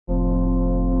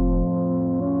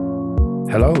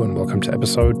Hello and welcome to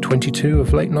episode 22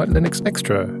 of Late Night Linux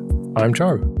Extra. I'm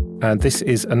Joe, and this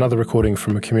is another recording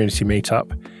from a community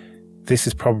meetup. This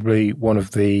is probably one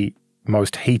of the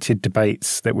most heated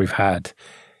debates that we've had.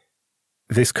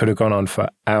 This could have gone on for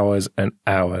hours and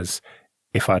hours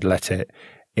if I'd let it.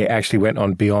 It actually went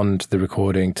on beyond the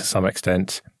recording to some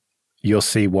extent. You'll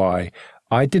see why.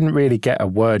 I didn't really get a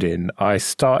word in. I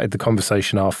started the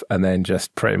conversation off and then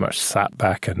just pretty much sat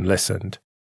back and listened.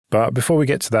 But before we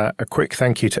get to that, a quick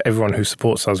thank you to everyone who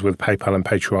supports us with PayPal and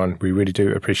Patreon. We really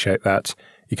do appreciate that.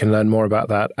 You can learn more about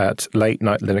that at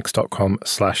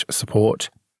latenightlinux.com/support.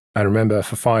 And remember,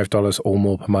 for $5 or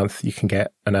more per month, you can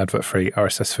get an advert-free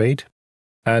RSS feed.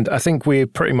 And I think we're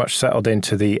pretty much settled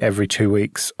into the every 2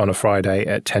 weeks on a Friday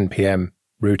at 10 p.m.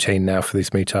 routine now for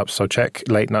these meetups. So check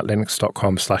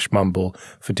latenightlinux.com/mumble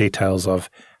for details of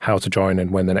how to join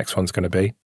and when the next one's going to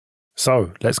be.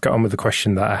 So let's get on with the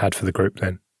question that I had for the group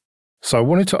then. So I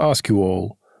wanted to ask you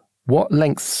all, what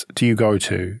lengths do you go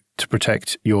to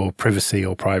protect your privacy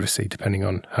or privacy, depending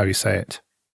on how you say it?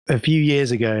 A few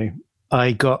years ago,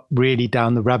 I got really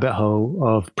down the rabbit hole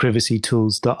of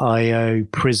privacytools.io,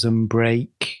 Prism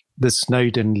Break, the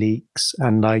Snowden leaks,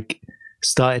 and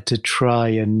started to try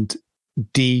and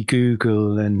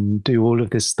de-Google and do all of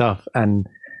this stuff. And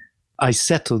I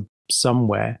settled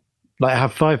somewhere. I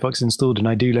have Firefox installed and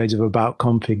I do loads of about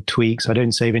config tweaks. I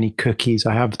don't save any cookies.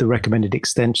 I have the recommended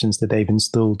extensions that they've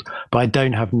installed, but I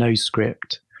don't have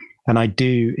NoScript. And I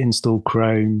do install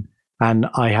Chrome, and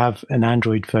I have an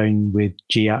Android phone with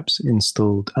GApps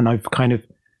installed. And I've kind of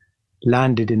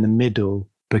landed in the middle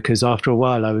because after a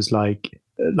while I was like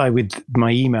with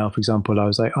my email, for example, I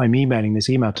was like, I'm emailing this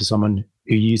email to someone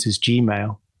who uses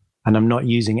Gmail and I'm not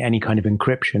using any kind of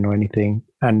encryption or anything.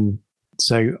 And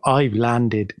so I've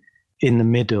landed in the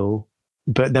middle,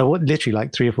 but there were literally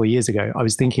 3 or 4 years ago, I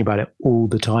was thinking about it all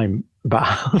the time about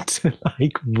how to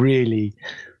really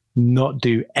not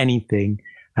do anything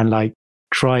and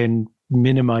try and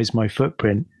minimize my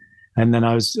footprint. And then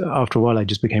after a while, I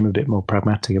just became a bit more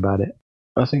pragmatic about it.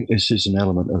 I think this is an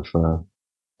element of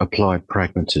applied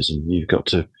pragmatism. You've got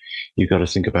to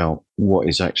think about what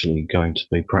is actually going to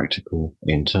be practical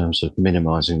in terms of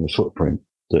minimizing the footprint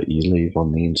that you leave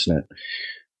on the internet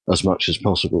as much as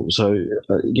possible. So,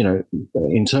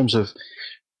 in terms of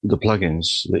the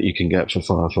plugins that you can get for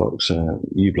Firefox,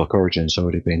 uBlock Origin's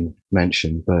already been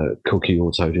mentioned, but Cookie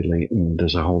Auto Delete, and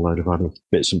there's a whole load of other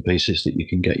bits and pieces that you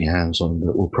can get your hands on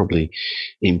that will probably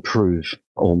improve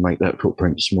or make that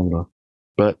footprint smaller.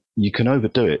 But you can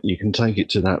overdo it. You can take it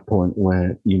to that point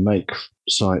where you make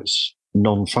sites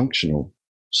non-functional.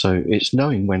 So it's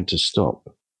knowing when to stop.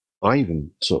 I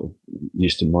even sort of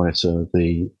used to monitor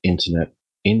the internet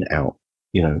in-out,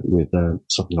 with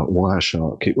something like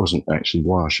Wireshark. It wasn't actually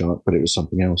Wireshark, but it was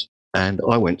something else. And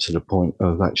I went to the point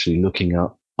of actually looking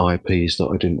up IPs that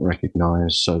I didn't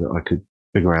recognize so that I could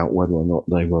figure out whether or not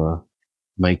they were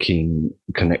making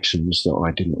connections that I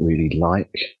didn't really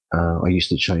like. I used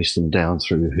to chase them down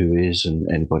through Whois and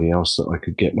anybody else that I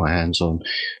could get my hands on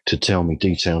to tell me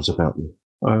details about them.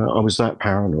 I was that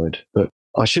paranoid, but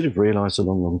I should have realized a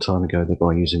long, long time ago that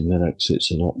by using Linux,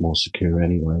 it's a lot more secure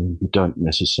anyway. You don't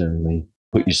necessarily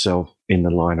put yourself in the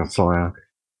line of fire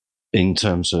in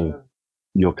terms of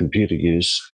your computer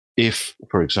use if,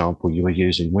 for example, you were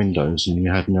using Windows and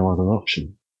you had no other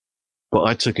option. But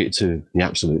I took it to the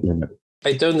absolute limit.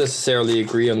 I don't necessarily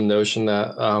agree on the notion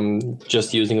that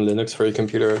just using Linux for your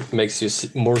computer makes you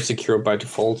more secure by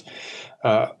default.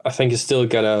 I think you still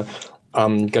gotta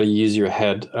use your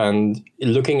head, and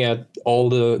looking at all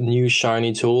the new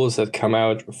shiny tools that come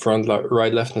out front,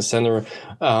 right, left, and center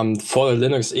for the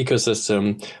Linux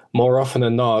ecosystem. More often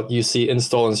than not, you see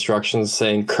install instructions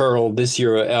saying curl this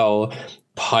URL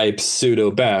pipe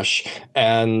sudo bash,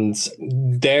 and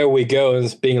there we go. And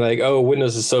it's being like, oh,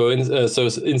 Windows is so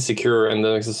insecure, and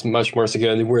Linux is much more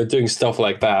secure, and we're doing stuff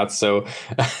like that. So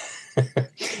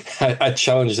I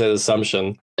challenge that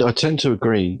assumption. I tend to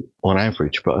agree on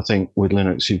average, but I think with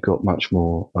Linux, you've got much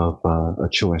more of a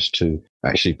choice to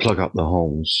actually plug up the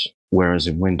holes, whereas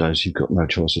in Windows, you've got no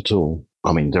choice at all.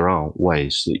 I mean, there are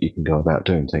ways that you can go about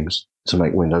doing things to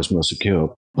make Windows more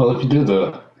secure. Well, if you do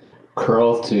the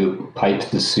curl to pipe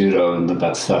to sudo and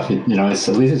that stuff, it's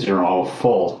at least it's your own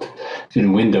fault.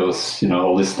 In Windows,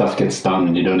 all this stuff gets done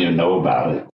and you don't even know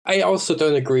about it. I also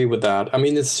don't agree with that. I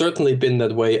mean, it's certainly been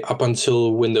that way up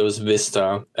until Windows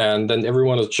Vista, and then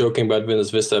everyone was joking about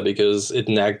Windows Vista because it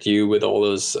nagged you with all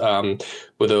those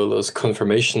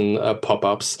confirmation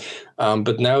pop-ups.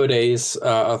 But nowadays,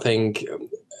 I think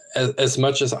as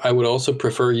much as I would also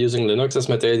prefer using Linux as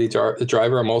my daily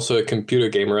driver, I'm also a computer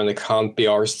gamer and I can't be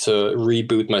arsed to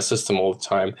reboot my system all the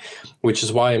time, which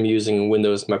is why I'm using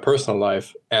Windows in my personal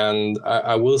life. And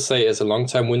I will say, as a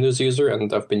longtime Windows user,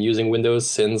 and I've been using Windows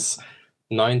since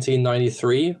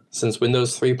 1993, since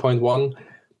Windows 3.1,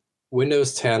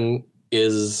 Windows 10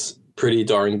 is pretty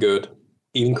darn good,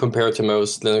 even compared to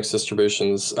most Linux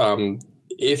distributions,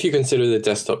 if you consider the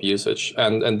desktop usage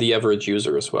and the average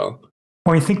user as well.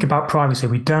 When we think about privacy,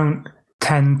 we don't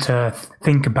tend to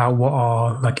think about what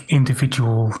our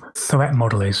individual threat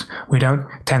model is. We don't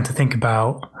tend to think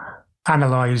about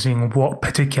analyzing what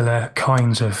particular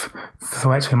kinds of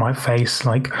threats we might face.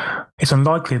 It's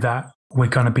unlikely that we're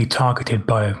going to be targeted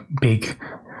by big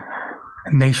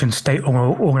nation-state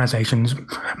organizations.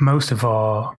 Most of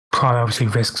our privacy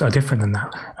risks are different than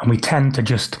that. And we tend to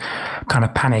just kind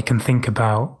of panic and think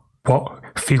about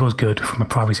what feels good from a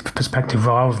privacy perspective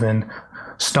rather than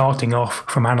starting off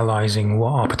from analyzing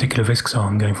what our particular risks are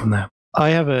and going from there. I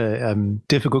have a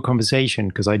difficult conversation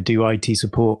because I do IT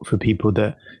support for people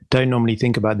that don't normally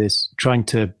think about this, trying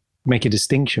to make a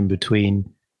distinction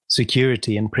between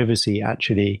security and privacy,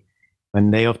 actually,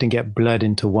 and they often get blurred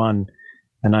into one.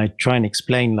 And I try and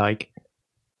explain,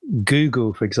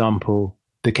 Google, for example,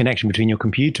 the connection between your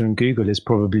computer and Google is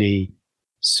probably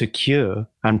secure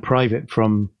and private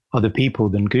from other people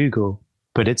than Google,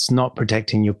 but it's not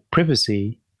protecting your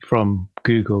privacy from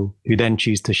Google, who then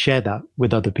choose to share that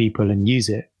with other people and use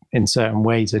it in certain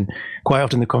ways. And quite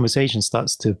often the conversation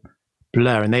starts to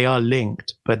blur, and they are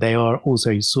linked, but they are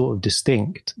also sort of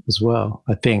distinct as well,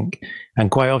 I think.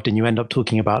 And quite often you end up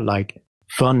talking about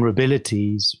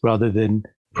vulnerabilities rather than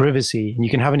privacy. And you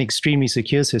can have an extremely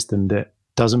secure system that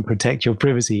doesn't protect your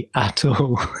privacy at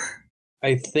all.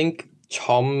 I think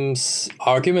Tom's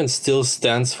argument still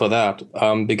stands for that,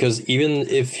 because even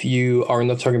if you are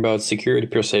not talking about security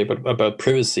per se, but about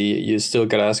privacy, you still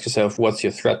got to ask yourself, what's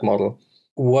your threat model?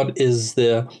 What is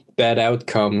the bad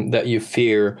outcome that you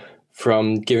fear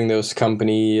from giving those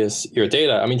companies your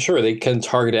data? I mean, sure, they can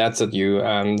target ads at you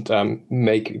and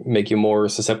make you more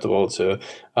susceptible to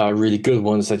really good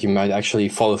ones that you might actually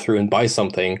follow through and buy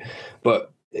something. But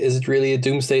is it really a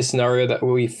doomsday scenario that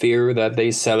we fear that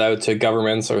they sell out to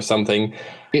governments or something?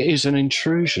 It is an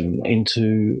intrusion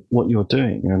into what you're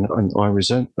doing, and I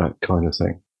resent that kind of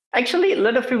thing. Actually, a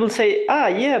lot of people say,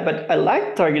 yeah, but I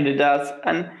like targeted ads.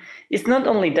 And it's not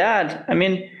only that. I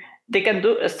mean, they can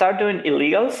start doing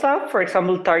illegal stuff, for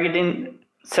example, targeting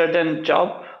certain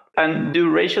job and do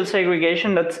racial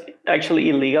segregation. That's actually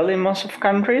illegal in most of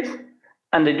countries,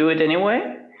 and they do it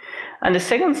anyway. And the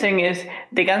second thing is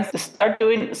they can start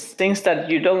doing things that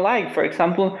you don't like. For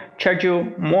example, charge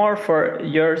you more for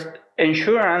your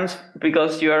insurance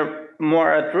because you're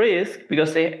more at risk,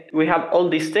 because we have all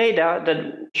this data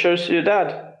that shows you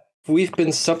that. We've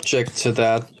been subject to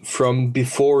that from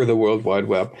before the World Wide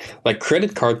Web.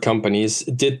 Credit card companies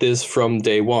did this from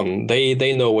day one.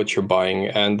 They know what you're buying,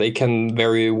 and they can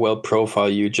very well profile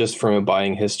you just from a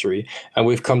buying history. And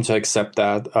we've come to accept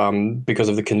that because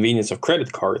of the convenience of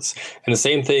credit cards. And the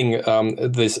same thing,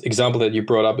 this example that you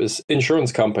brought up is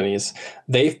insurance companies.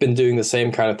 They've been doing the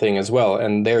same kind of thing as well.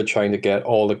 And they're trying to get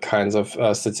all the kinds of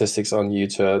statistics on you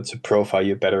to profile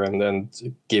you better and then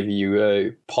give you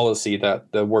a policy that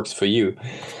works for you.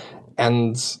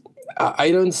 And I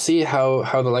don't see how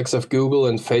the likes of Google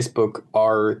and Facebook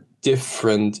are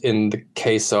different in the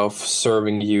case of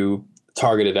serving you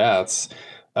targeted ads.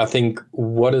 I think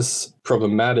what is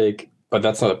problematic, but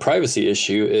that's not a privacy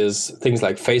issue, is things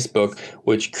like Facebook,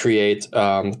 which create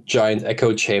giant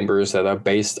echo chambers that are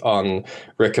based on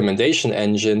recommendation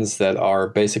engines that are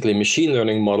basically machine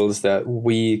learning models that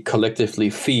we collectively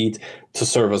feed to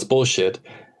serve us bullshit.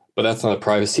 But that's not a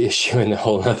privacy issue in a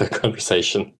whole other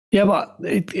conversation. Yeah, but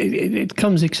it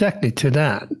comes exactly to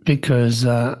that, because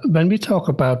when we talk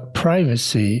about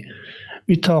privacy,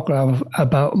 we talk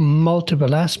about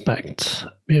multiple aspects.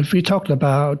 If we talk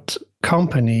about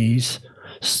companies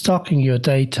stocking your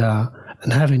data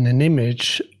and having an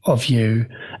image of you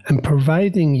and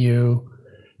providing you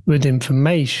with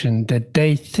information that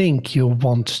they think you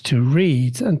want to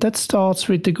read, and that starts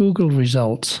with the Google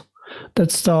results.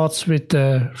 That starts with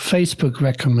the Facebook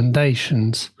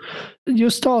recommendations. You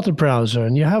start a browser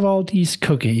and you have all these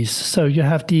cookies. So you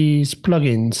have these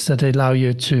plugins that allow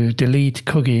you to delete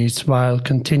cookies while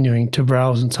continuing to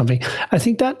browse and something. I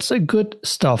think that's a good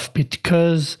stuff,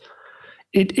 because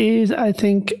it is, I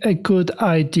think, a good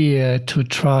idea to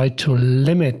try to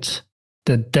limit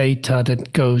the data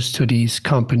that goes to these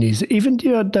companies, even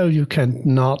though you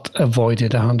cannot avoid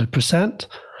it 100%.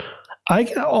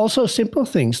 Also simple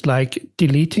things like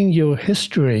deleting your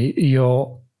history,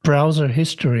 your browser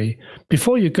history.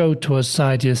 Before you go to a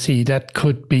site, you see that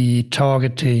could be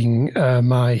targeting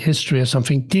my history or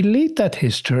something. Delete that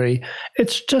history.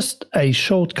 It's just a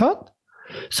shortcut.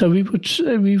 So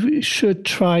we should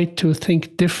try to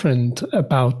think different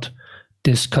about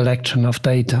this collection of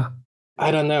data.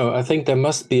 I don't know. I think there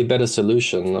must be a better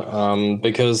solution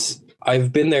because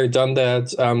I've been there, done that,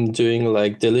 doing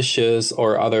like Delicious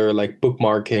or other like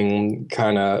bookmarking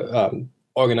kind of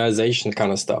organization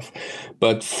kind of stuff.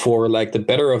 But for like the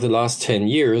better of the last 10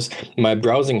 years, my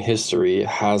browsing history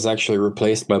has actually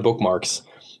replaced my bookmarks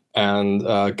and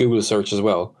Google search as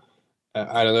well.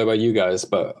 I don't know about you guys,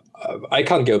 but I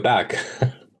can't go back.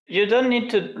 You don't need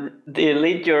to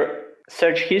delete your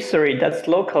search history. That's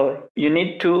local. You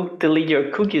need to delete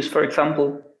your cookies, for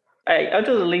example. I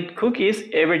auto-delete cookies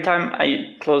every time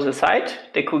I close a site.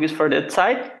 The cookies for that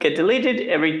site get deleted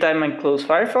every time I close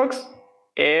Firefox.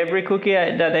 Every cookie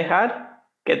that I had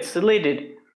gets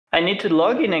deleted. I need to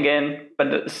log in again, but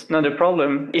it's not a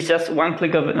problem. It's just one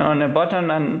click on a button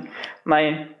and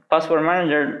my password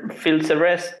manager fills the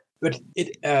rest. But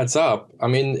it adds up. I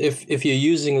mean, if you're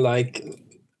using like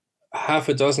half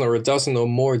a dozen or a dozen or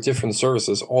more different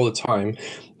services all the time,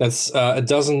 that's a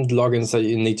dozen logins that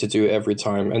you need to do every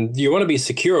time. And you want to be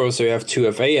secure, so you have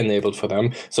 2FA enabled for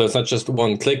them. So it's not just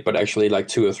one click, but actually like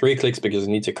 2 or 3 clicks because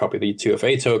you need to copy the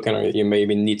 2FA token, or you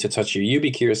maybe need to touch your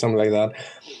YubiKey or something like that.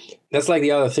 That's like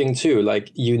the other thing too. Like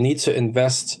you need to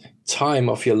invest time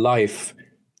of your life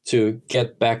to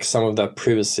get back some of that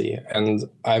privacy. And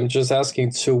I'm just asking,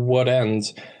 to what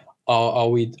end are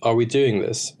we doing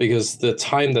this? Because the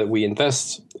time that we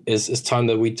invest is time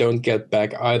that we don't get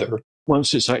back either.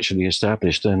 Once it's actually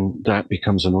established, then that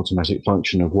becomes an automatic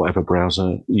function of whatever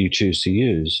browser you choose to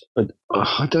use. But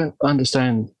I don't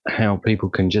understand how people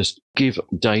can just give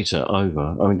data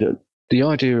over. I mean, the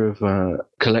idea of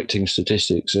collecting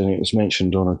statistics, and it was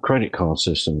mentioned on a credit card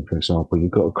system, for example,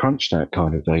 you've got to crunch that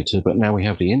kind of data, but now we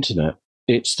have the internet.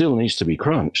 It still needs to be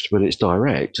crunched, but it's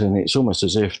direct, and it's almost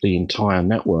as if the entire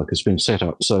network has been set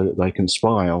up so that they can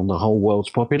spy on the whole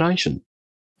world's population.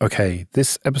 Okay,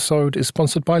 this episode is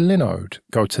sponsored by Linode.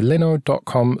 Go to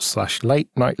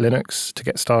linode.com/late-night-linux to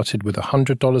get started with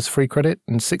 $100 free credit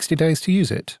and 60 days to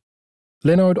use it.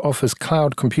 Linode offers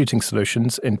cloud computing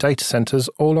solutions in data centers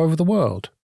all over the world.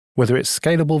 Whether it's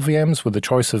scalable VMs with a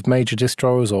choice of major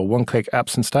distros or one-click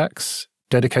apps and stacks,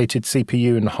 dedicated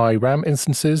CPU and high RAM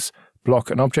instances, block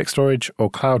and object storage,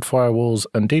 or cloud firewalls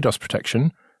and DDoS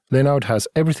protection, Linode has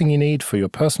everything you need for your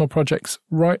personal projects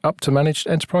right up to managed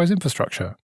enterprise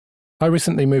infrastructure. I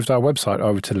recently moved our website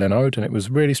over to Linode and it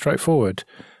was really straightforward.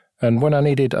 And when I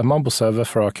needed a Mumble server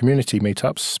for our community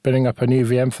meetups, spinning up a new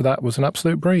VM for that was an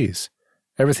absolute breeze.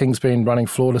 Everything's been running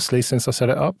flawlessly since I set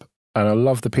it up, and I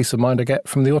love the peace of mind I get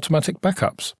from the automatic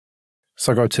backups.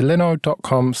 So go to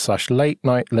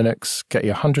linode.com/late-night-linux, get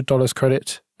your $100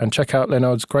 credit, and check out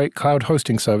Linode's great cloud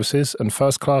hosting services and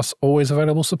first-class, always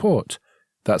available support.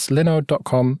 That's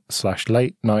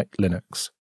linode.com/late-night-linux.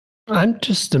 I'm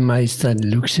just amazed that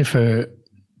Lucifer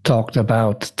talked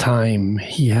about time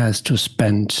he has to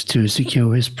spend to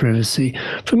secure his privacy.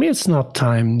 For me, it's not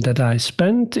time that I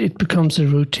spend. It becomes a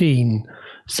routine.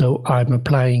 So I'm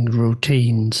applying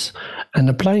routines. And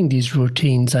applying these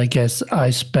routines, I guess I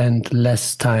spend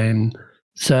less time.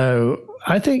 So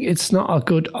I think it's not a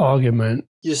good argument.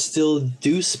 You still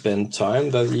do spend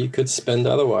time that you could spend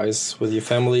otherwise with your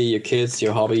family, your kids,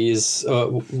 your hobbies,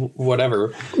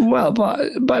 whatever. Well,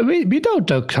 but we don't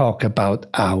talk about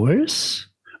hours.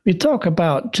 We talk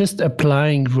about just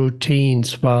applying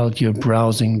routines while you're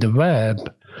browsing the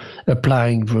web.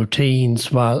 Applying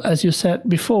routines while, as you said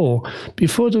before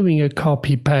doing a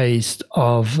copy-paste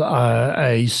of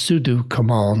a sudo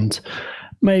command,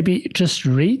 maybe just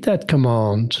read that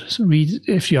command. Read,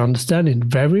 if you understand it,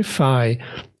 verify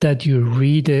that you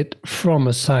read it from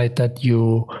a site that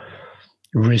you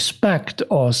respect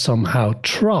or somehow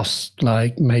trust,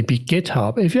 like maybe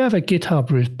GitHub. If you have a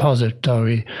GitHub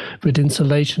repository with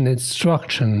installation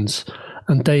instructions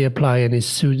and they apply any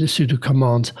sudo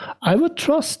commands, I would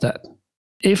trust that.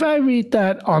 If I read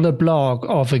that on a blog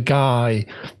of a guy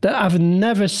that I've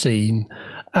never seen,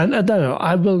 and I don't know,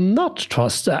 I will not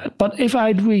trust that. But if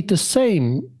I read the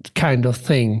same kind of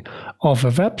thing of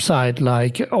a website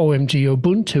like OMG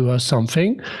Ubuntu or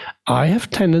something, I have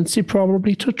tendency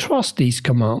probably to trust these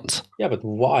commands. Yeah, but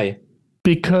why?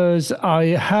 Because I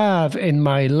have in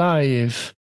my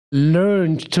life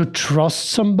learned to trust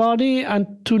somebody and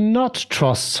to not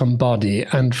trust somebody.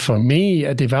 And for me,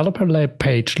 a developer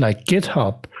page like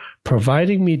GitHub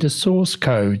providing me the source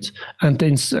code and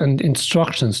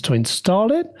instructions to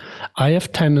install it, I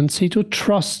have tendency to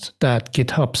trust that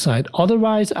GitHub site.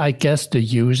 Otherwise, I guess the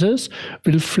users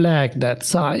will flag that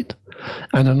site.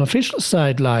 And an official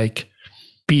site like,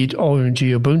 be it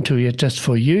OMG Ubuntu, just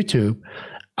for YouTube,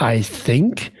 I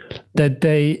think that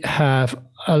they have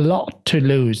a lot to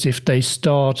lose if they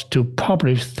start to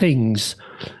publish things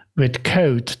with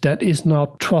code that is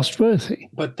not trustworthy.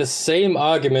 But the same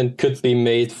argument could be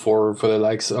made for the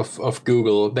likes of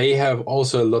Google. They have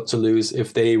also a lot to lose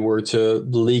if they were to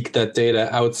leak that data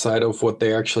outside of what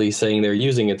they're actually saying they're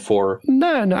using it for.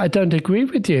 No, I don't agree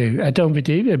with you. I don't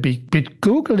believe it. But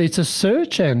Google is a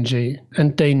search engine,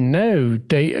 and they know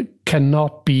they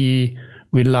cannot be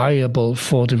reliable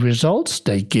for the results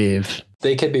they give.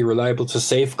 They can be reliable to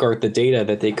safeguard the data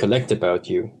that they collect about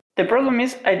you. The problem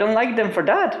is I don't like them for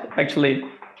that, actually.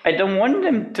 I don't want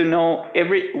them to know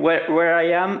where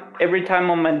I am every time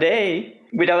on my day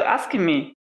without asking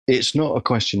me. It's not a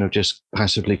question of just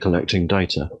passively collecting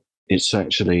data. It's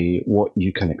actually what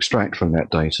you can extract from that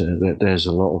data. There's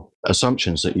a lot of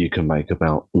assumptions that you can make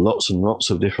about lots and lots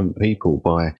of different people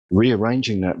by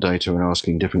rearranging that data and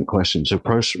asking different questions, so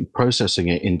processing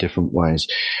it in different ways.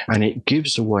 And it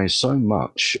gives away so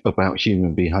much about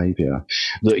human behavior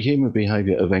that human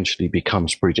behavior eventually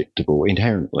becomes predictable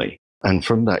inherently. And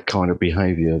from that kind of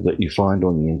behavior that you find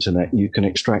on the internet, you can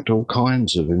extract all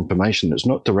kinds of information that's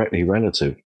not directly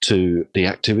relative to the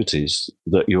activities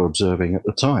that you're observing at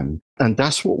the time. And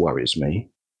that's what worries me.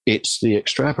 It's the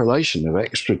extrapolation of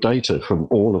extra data from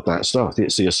all of that stuff.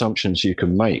 It's the assumptions you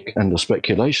can make and the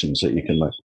speculations that you can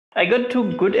make. I got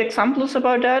two good examples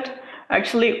about that.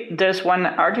 Actually, there's one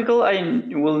article, I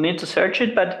will need to search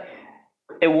it, but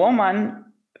a woman,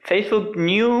 Facebook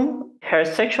knew her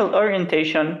sexual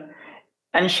orientation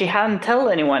and she hadn't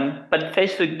told anyone, but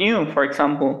Facebook knew, for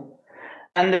example.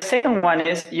 And the second one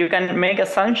is you can make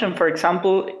assumption, for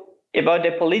example, about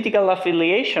the political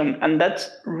affiliation. And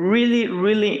that's really,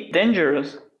 really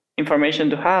dangerous information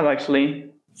to have, actually.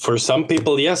 For some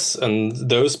people, yes. And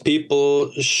those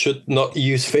people should not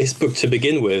use Facebook to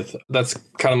begin with. That's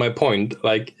kind of my point.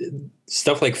 Like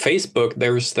stuff like Facebook,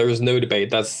 there's no debate.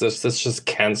 That's just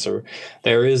cancer.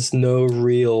 There is no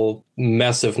real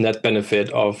massive net benefit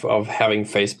of having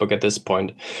Facebook at this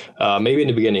point. Maybe in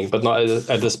the beginning, but not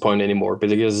at this point anymore,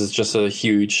 because it's just a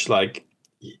huge like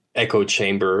echo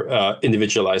chamber,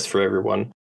 individualized for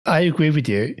everyone. I agree with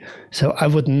you. So I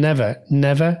would never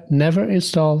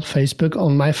install Facebook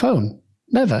on my phone.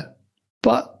 Never.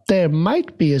 But there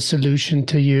might be a solution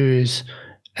to use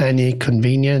any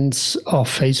convenience of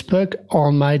Facebook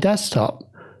on my desktop,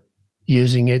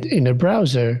 using it in a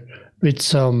browser with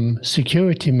some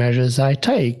security measures I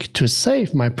take to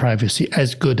save my privacy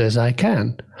as good as I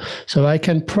can. So I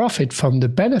can profit from the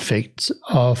benefits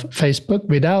of Facebook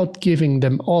without giving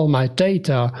them all my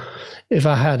data if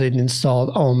I had it installed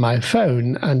on my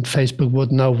phone, and Facebook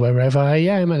would know wherever I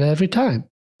am at every time.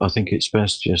 I think it's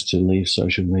best just to leave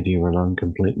social media alone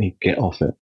completely, get off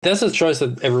it. That's a choice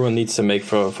that everyone needs to make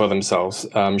for themselves,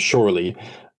 surely.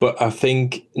 But I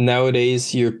think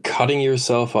nowadays you're cutting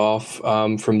yourself off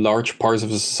from large parts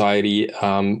of the society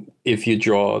if you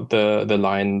draw the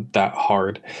line that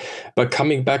hard. But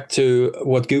coming back to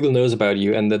what Google knows about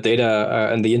you and the data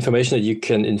and the information that you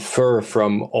can infer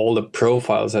from all the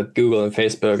profiles that Google and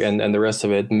Facebook and the rest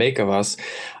of it make of us,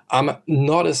 I'm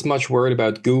not as much worried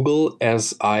about Google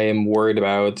as I am worried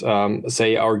about,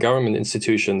 say, our government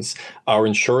institutions, our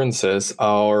insurances,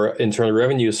 our internal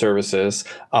revenue services,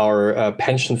 our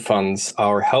pension funds,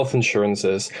 our health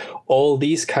insurances, all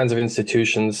these kinds of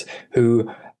institutions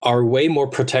who are way more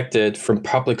protected from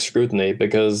public scrutiny,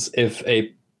 because if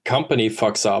a company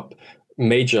fucks up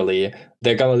majorly,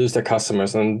 they're going to lose their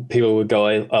customers and people will go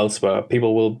elsewhere.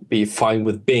 People will be fine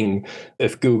with Bing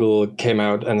if Google came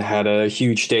out and had a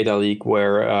huge data leak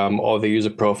where all the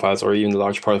user profiles, or even a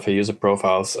large part of the user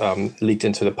profiles, leaked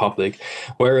into the public.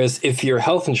 Whereas if your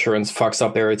health insurance fucks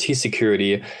up their IT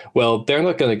security, well, they're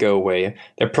not going to go away.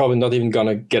 They're probably not even going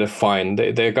to get a fine.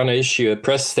 They're going to issue a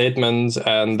press statement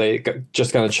and they're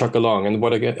just going to chuck along. And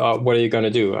what are you going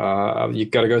to do? You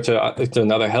got to go to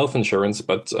another health insurance,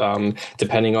 but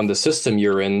depending on the system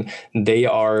you're in, they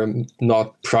are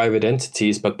not private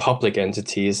entities but public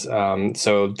entities,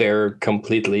 so they're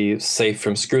completely safe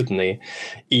from scrutiny.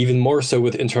 Even more so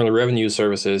with internal revenue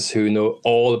services, who know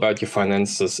all about your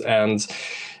finances. And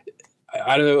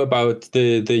I don't know about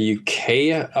the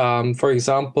UK, for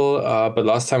example, but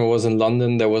last time I was in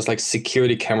London, there was like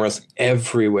security cameras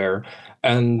everywhere.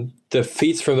 And the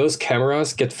feeds from those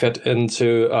cameras get fed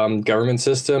into government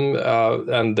system,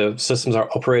 and the systems are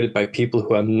operated by people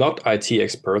who are not IT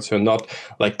experts, who are not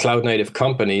like cloud native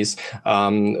companies,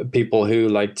 people who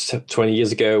like 20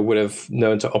 years ago would have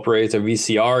known to operate a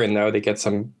VCR, and now they get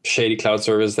some shady cloud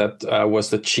service that was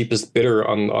the cheapest bidder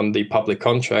on the public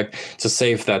contract to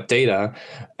save that data.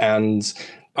 And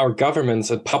our governments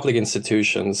and public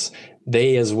institutions,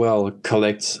 they as well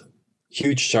collect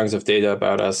huge chunks of data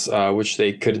about us, which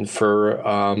they could infer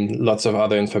lots of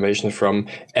other information from.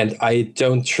 And I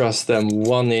don't trust them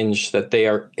 1 inch that they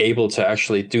are able to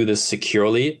actually do this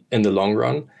securely in the long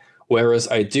run. Whereas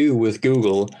I do with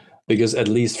Google, because at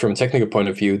least from a technical point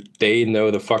of view, they know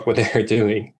the fuck what they're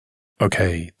doing.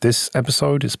 Okay, this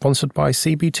episode is sponsored by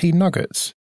CBT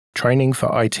Nuggets, training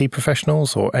for IT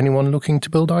professionals or anyone looking to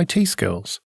build IT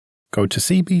skills. Go to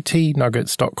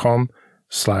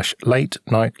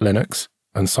cbtnuggets.com/late-night-linux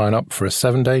and sign up for a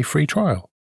 7-day free trial.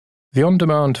 The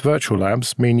on-demand virtual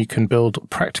labs mean you can build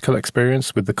practical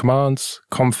experience with the commands,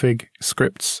 config,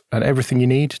 scripts, and everything you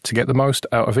need to get the most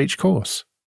out of each course.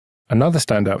 Another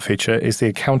standout feature is the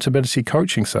accountability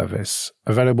coaching service,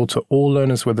 available to all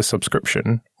learners with a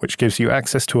subscription, which gives you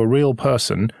access to a real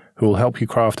person who will help you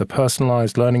craft a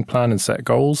personalized learning plan and set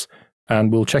goals,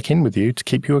 and will check in with you to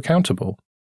keep you accountable.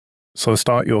 So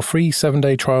start your free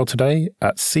 7-day trial today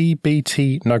at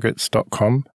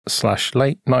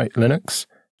cbtnuggets.com/late-night-linux.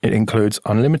 It includes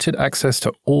unlimited access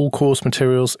to all course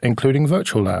materials, including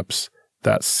virtual labs.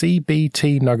 That's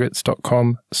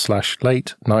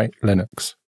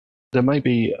cbtnuggets.com/late-night-linux. There may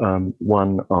be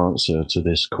one answer to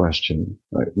this question.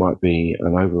 It might be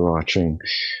an overarching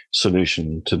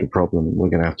solution to the problem we're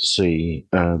going to have to see,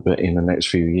 but in the next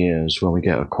few years, when we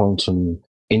get a quantum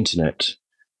internet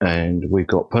and we've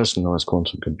got personalized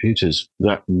quantum computers,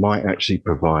 that might actually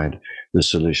provide the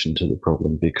solution to the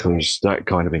problem, because that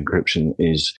kind of encryption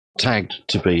is tagged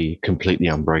to be completely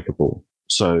unbreakable.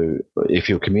 So if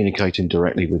you're communicating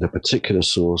directly with a particular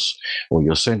source, or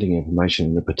you're sending information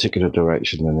in a particular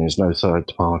direction, then there's no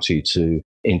third party to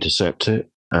intercept it,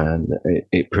 and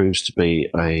it proves to be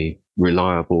a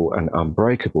reliable and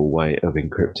unbreakable way of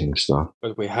encrypting stuff.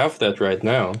 But we have that right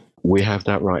now. We have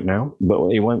that right now, but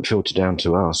it won't filter down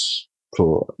to us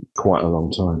for quite a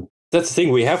long time. That's the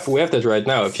thing. We have that right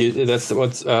now. That's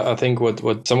what I think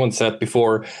what someone said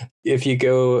before. If you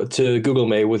go to Google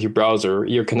Mail with your browser,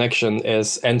 your connection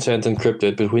is end-to-end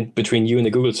encrypted between you and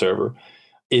the Google server.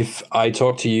 If I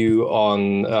talk to you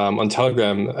on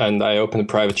Telegram and I open a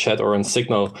private chat, or on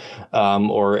Signal,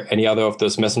 or any other of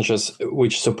those messengers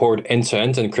which support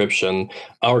end-to-end encryption,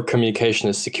 our communication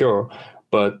is secure.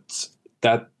 But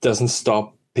that doesn't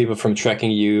stop people from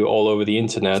tracking you all over the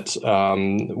internet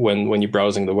when you're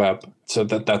browsing the web. So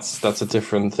that's a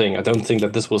different thing. I don't think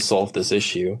that this will solve this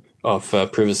issue of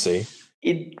privacy.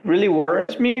 It really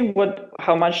worries me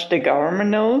how much the government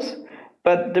knows,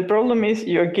 but the problem is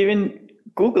you're giving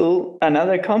Google and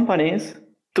other companies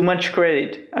too much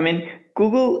credit. I mean,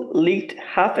 Google leaked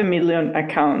 500,000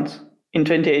 accounts in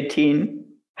 2018.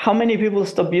 How many people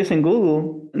stopped using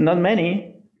Google? Not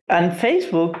many. And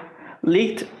Facebook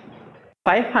leaked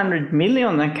 500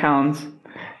 million accounts.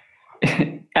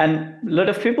 And a lot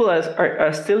of people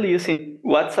are still using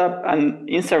WhatsApp and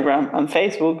Instagram and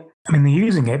Facebook. I mean, they're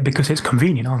using it because it's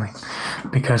convenient, aren't they?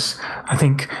 Because I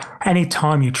think any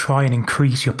time you try and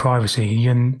increase your privacy,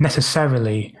 you're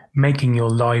necessarily making your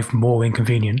life more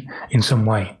inconvenient in some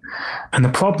way. And the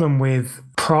problem with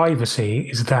privacy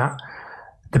is that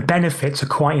the benefits are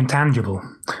quite intangible.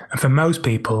 And for most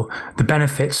people, the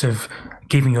benefits of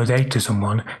giving your data to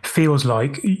someone feels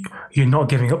like you're not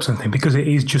giving up something, because it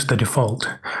is just the default.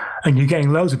 And you're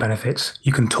getting loads of benefits.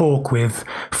 You can talk with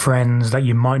friends that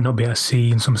you might not be able to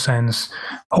see in some sense.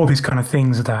 All these kind of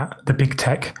things that the big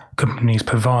tech companies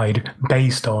provide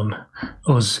based on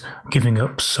us giving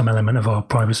up some element of our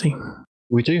privacy.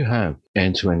 We do have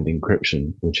end-to-end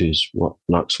encryption, which is what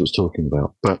Lux was talking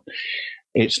about, but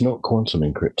it's not quantum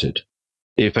encrypted.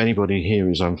 If anybody here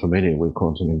is unfamiliar with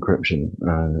quantum encryption,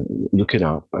 look it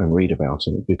up and read about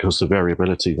it, because the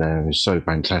variability there is so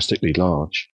fantastically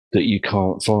large that you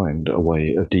can't find a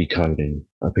way of decoding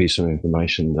a piece of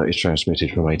information that is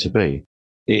transmitted from A to B.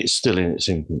 It's still in its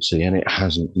infancy and it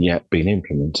hasn't yet been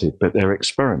implemented, but they're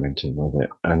experimenting with it.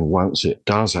 And once it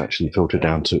does actually filter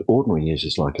down to ordinary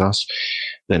users like us,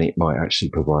 then it might actually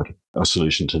provide a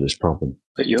solution to this problem.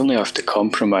 But you only have to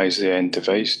compromise the end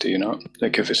device, do you not?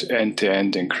 Like if it's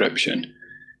end-to-end encryption,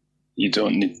 you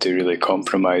don't need to really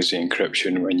compromise the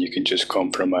encryption when you can just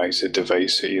compromise the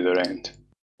device at either end.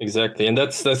 Exactly, and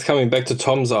that's coming back to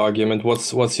Tom's argument.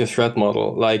 What's your threat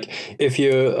model? Like, if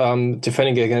you're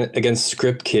defending against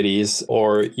script kiddies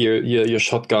or your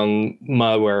shotgun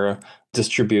malware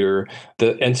distributor,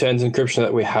 the end-to-end encryption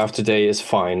that we have today is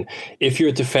fine. If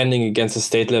you're defending against a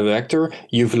state-level actor,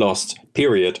 you've lost.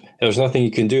 Period. There's nothing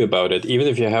you can do about it. Even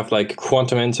if you have like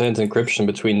quantum end-to-end encryption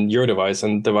between your device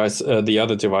and the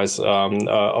other device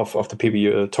of the people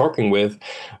you're talking with,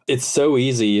 it's so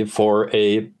easy for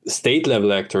a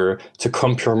state-level actor to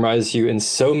compromise you in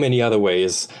so many other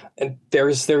ways. And there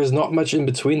is not much in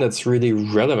between that's really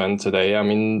relevant today. I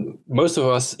mean, most of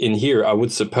us in here, I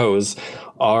would suppose,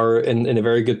 are in a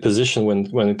very good position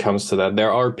when it comes to that.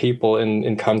 There are people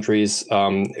in countries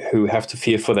who have to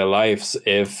fear for their lives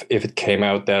if it came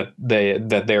out that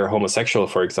they're homosexual,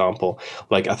 for example.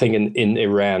 Like, I think in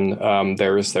Iran,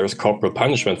 there's corporal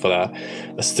punishment for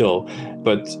that still.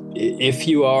 But if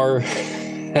you are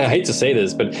I hate to say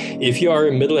this, but if you are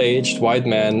a middle-aged white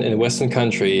man in a Western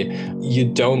country, you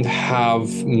don't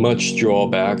have much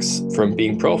drawbacks from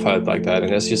being profiled like that.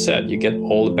 And as you said, you get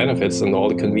all the benefits and all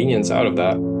the convenience out of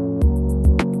that.